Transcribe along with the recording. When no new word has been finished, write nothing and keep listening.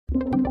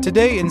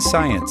Today in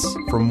Science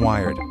from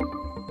Wired.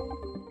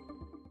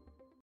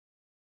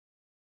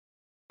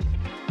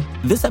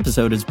 This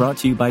episode is brought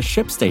to you by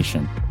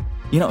ShipStation.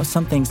 You know,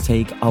 some things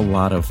take a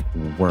lot of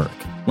work,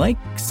 like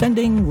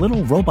sending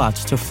little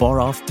robots to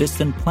far-off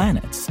distant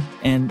planets.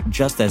 And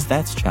just as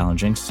that's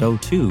challenging, so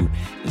too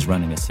is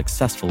running a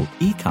successful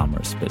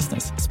e-commerce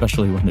business,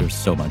 especially when there's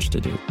so much to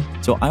do.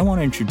 So I want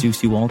to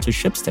introduce you all to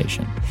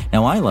ShipStation.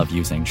 Now, I love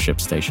using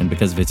ShipStation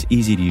because of its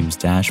easy-to-use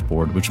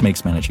dashboard, which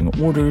makes managing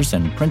orders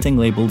and printing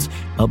labels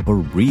a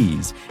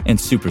breeze and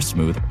super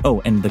smooth.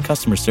 Oh, and the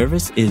customer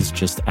service is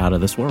just out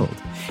of this world.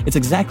 It's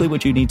exactly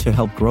what you need to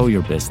help grow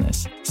your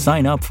business.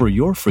 Sign up for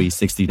your free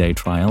 60-day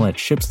trial at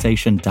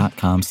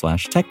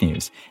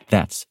shipstation.com/technews.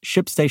 That's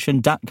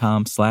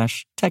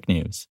shipstation.com/technews.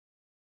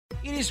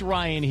 It is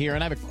Ryan here,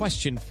 and I have a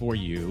question for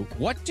you.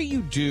 What do you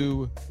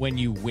do when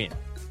you win?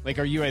 Like,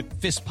 are you a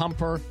fist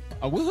pumper,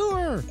 a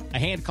woohooer, a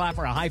hand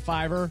clapper, a high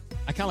fiver?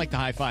 I kind of like the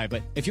high five,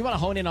 but if you want to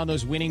hone in on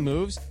those winning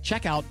moves,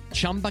 check out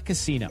Chumba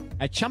Casino.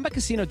 At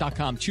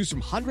ChumbaCasino.com, choose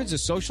from hundreds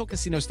of social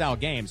casino-style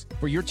games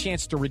for your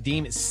chance to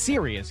redeem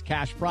serious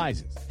cash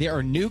prizes. There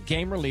are new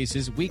game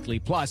releases weekly,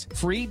 plus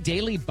free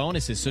daily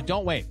bonuses, so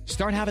don't wait.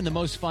 Start having the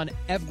most fun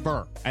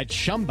ever at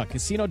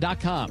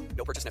ChumbaCasino.com.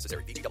 No purchase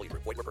necessary. VGW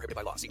Group. Void where prohibited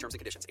by law. See terms and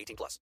conditions.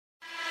 18+.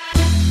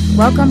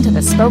 Welcome to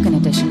the spoken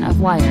edition of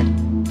Wired.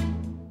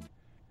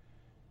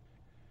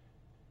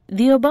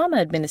 The Obama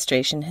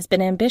administration has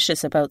been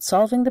ambitious about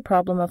solving the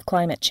problem of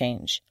climate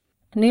change.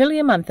 Nearly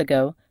a month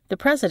ago, the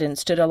president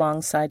stood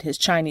alongside his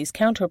Chinese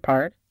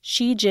counterpart,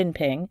 Xi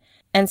Jinping,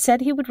 and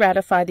said he would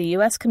ratify the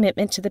U.S.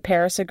 commitment to the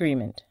Paris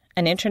Agreement,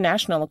 an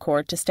international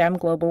accord to stem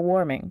global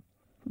warming.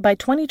 By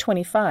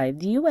 2025,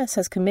 the U.S.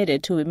 has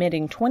committed to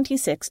emitting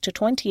 26 to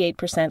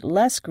 28%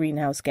 less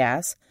greenhouse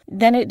gas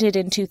than it did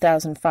in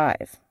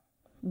 2005.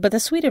 But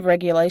the suite of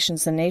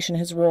regulations the nation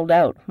has rolled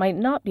out might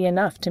not be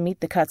enough to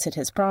meet the cuts it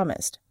has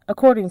promised,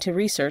 according to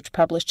research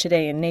published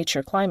today in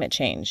Nature Climate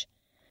Change.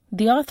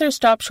 The author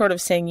stopped short of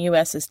saying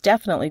U.S. is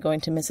definitely going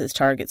to miss its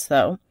targets,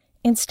 though.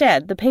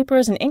 Instead, the paper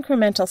is an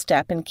incremental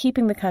step in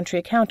keeping the country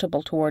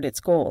accountable toward its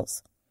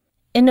goals.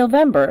 In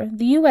November,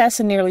 the U.S.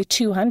 and nearly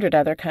 200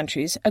 other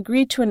countries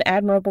agreed to an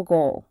admirable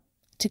goal: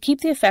 to keep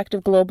the effect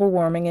of global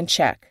warming in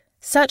check,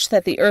 such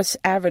that the Earth's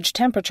average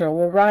temperature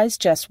will rise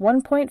just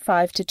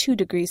 1.5 to 2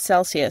 degrees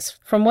Celsius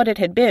from what it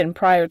had been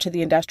prior to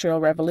the Industrial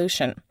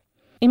Revolution.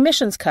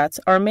 Emissions cuts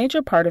are a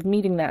major part of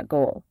meeting that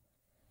goal.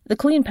 The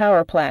Clean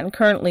Power Plan,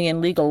 currently in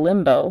legal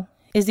limbo,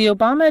 is the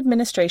Obama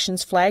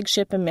administration's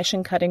flagship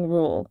emission-cutting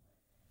rule.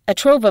 A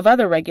trove of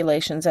other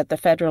regulations at the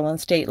federal and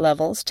state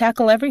levels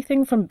tackle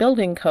everything from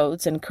building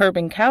codes and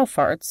curbing cow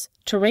farts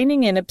to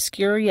reining in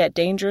obscure yet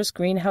dangerous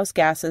greenhouse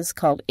gases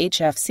called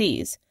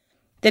HFCs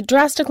that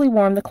drastically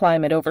warm the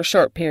climate over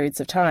short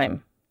periods of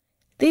time.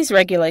 These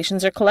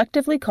regulations are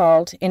collectively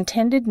called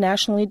Intended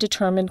Nationally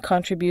Determined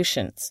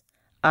Contributions,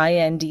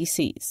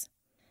 INDCs.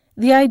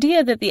 The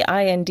idea that the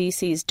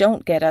INDCs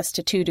don't get us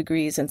to 2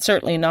 degrees and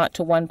certainly not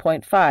to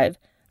 1.5,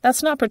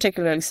 that's not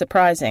particularly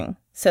surprising,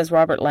 says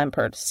Robert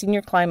Lempert,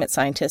 senior climate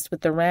scientist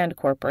with the RAND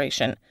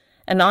Corporation,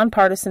 a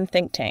nonpartisan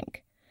think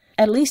tank.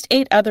 At least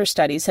 8 other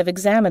studies have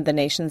examined the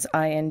nation's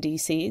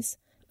INDCs.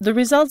 The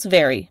results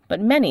vary,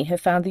 but many have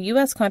found the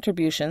U.S.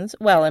 contributions,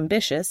 while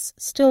ambitious,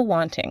 still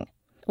wanting.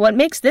 What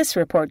makes this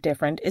report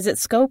different is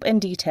its scope and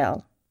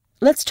detail.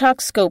 Let's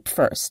talk scope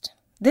first.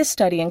 This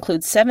study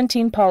includes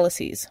 17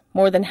 policies,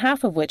 more than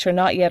half of which are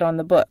not yet on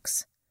the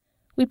books.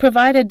 We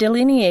provide a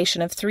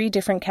delineation of 3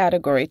 different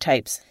category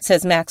types,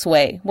 says Max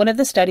Way, one of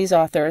the study's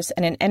authors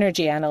and an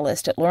energy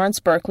analyst at Lawrence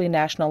Berkeley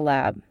National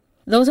Lab.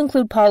 Those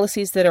include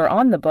policies that are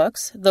on the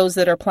books, those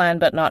that are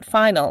planned but not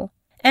final,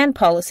 and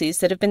policies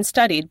that have been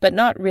studied but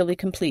not really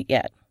complete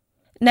yet.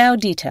 Now,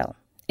 detail.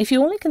 If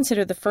you only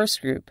consider the first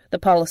group, the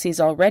policies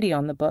already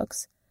on the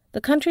books,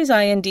 the country's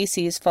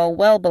INDCs fall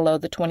well below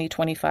the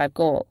 2025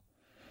 goal.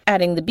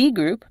 Adding the B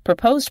group,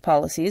 proposed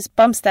policies,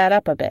 bumps that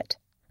up a bit.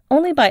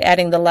 Only by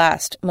adding the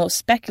last, most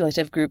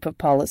speculative group of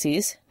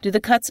policies do the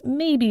cuts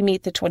maybe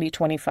meet the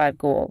 2025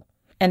 goal.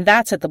 And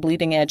that's at the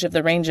bleeding edge of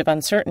the range of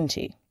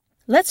uncertainty.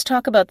 Let's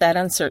talk about that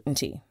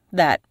uncertainty,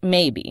 that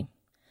maybe.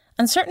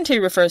 Uncertainty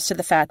refers to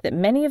the fact that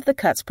many of the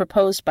cuts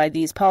proposed by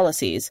these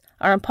policies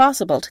are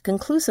impossible to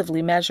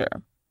conclusively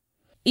measure.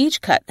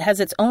 Each cut has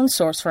its own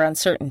source for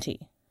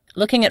uncertainty.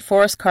 Looking at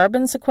forest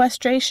carbon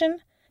sequestration?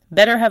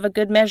 Better have a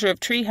good measure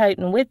of tree height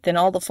and width in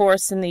all the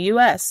forests in the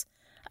U.S.,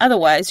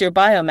 otherwise your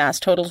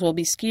biomass totals will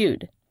be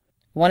skewed.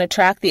 Want to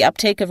track the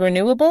uptake of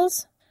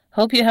renewables?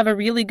 Hope you have a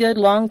really good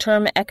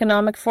long-term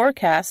economic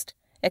forecast,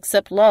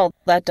 except lol,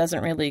 that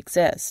doesn't really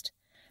exist.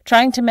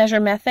 Trying to measure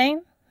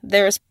methane?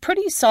 There is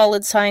pretty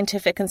solid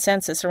scientific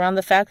consensus around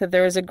the fact that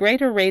there is a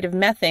greater rate of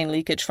methane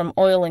leakage from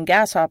oil and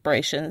gas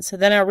operations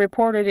than are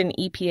reported in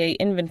EPA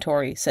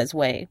inventory, says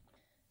Way.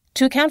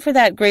 To account for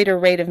that greater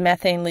rate of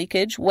methane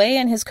leakage, Way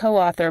and his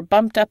co-author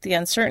bumped up the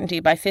uncertainty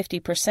by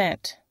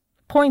 50%.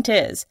 Point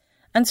is,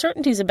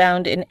 uncertainties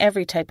abound in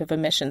every type of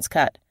emissions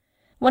cut.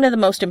 One of the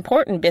most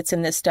important bits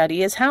in this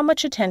study is how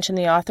much attention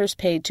the authors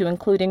paid to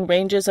including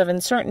ranges of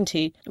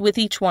uncertainty with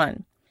each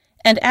one.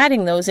 and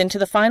adding those into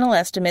the final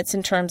estimates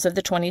in terms of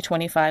the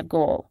 2025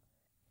 goal.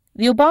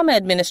 The Obama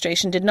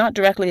administration did not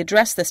directly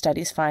address the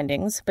study's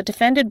findings, but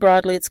defended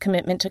broadly its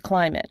commitment to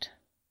climate.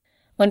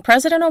 When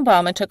President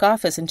Obama took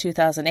office in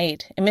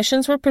 2008,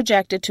 emissions were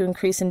projected to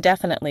increase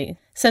indefinitely,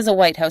 says a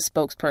White House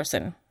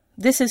spokesperson.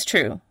 This is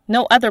true.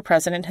 No other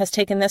president has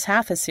taken this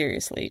half as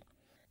seriously.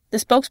 The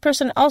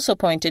spokesperson also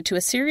pointed to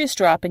a serious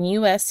drop in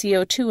U.S.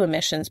 CO2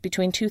 emissions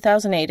between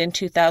 2008 and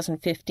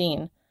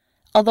 2015,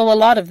 although a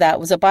lot of that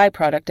was a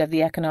byproduct of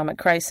the economic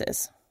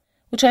crisis,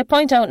 which I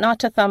point out not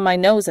to thumb my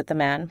nose at the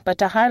man, but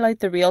to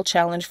highlight the real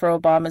challenge for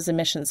Obama's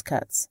emissions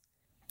cuts.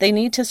 They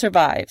need to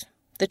survive.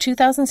 The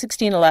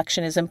 2016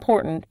 election is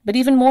important, but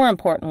even more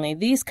importantly,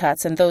 these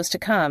cuts and those to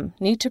come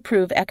need to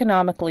prove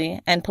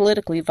economically and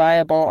politically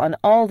viable on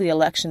all the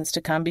elections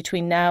to come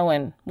between now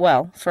and,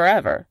 well,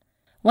 forever.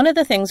 One of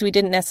the things we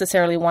didn't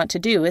necessarily want to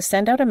do is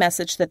send out a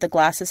message that the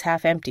glass is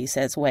half empty,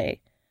 says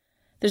Way.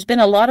 There's been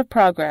a lot of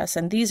progress,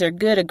 and these are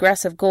good,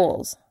 aggressive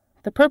goals.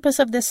 The purpose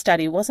of this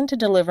study wasn't to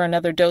deliver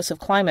another dose of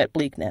climate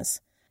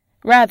bleakness.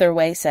 Rather,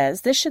 Way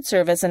says, this should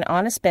serve as an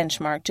honest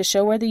benchmark to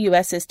show where the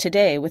U.S. is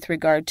today with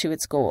regard to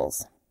its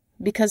goals.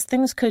 Because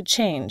things could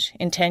change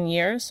in 10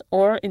 years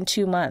or in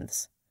 2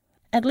 months.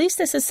 At least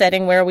this is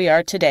setting where we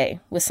are today,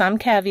 with some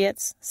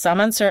caveats,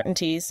 some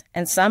uncertainties,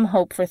 and some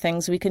hope for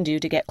things we can do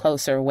to get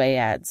closer, Way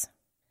adds.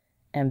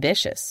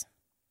 Ambitious.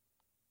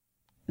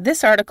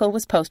 This article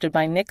was posted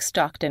by Nick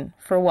Stockton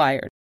for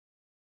Wired.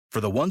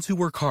 For the ones who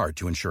work hard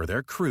to ensure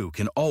their crew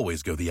can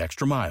always go the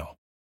extra mile,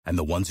 and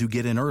the ones who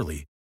get in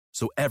early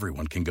so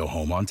everyone can go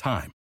home on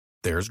time,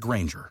 there's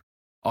Grainger,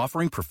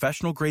 offering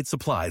professional-grade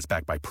supplies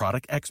backed by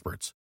product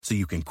experts so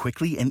you can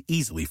quickly and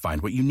easily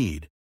find what you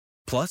need.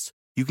 Plus,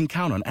 you can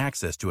count on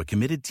access to a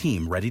committed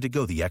team ready to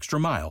go the extra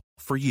mile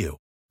for you.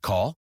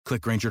 Call,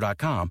 click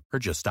Grainger.com, or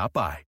just stop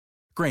by.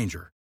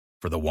 Grainger,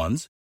 for the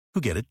ones who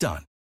get it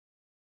done.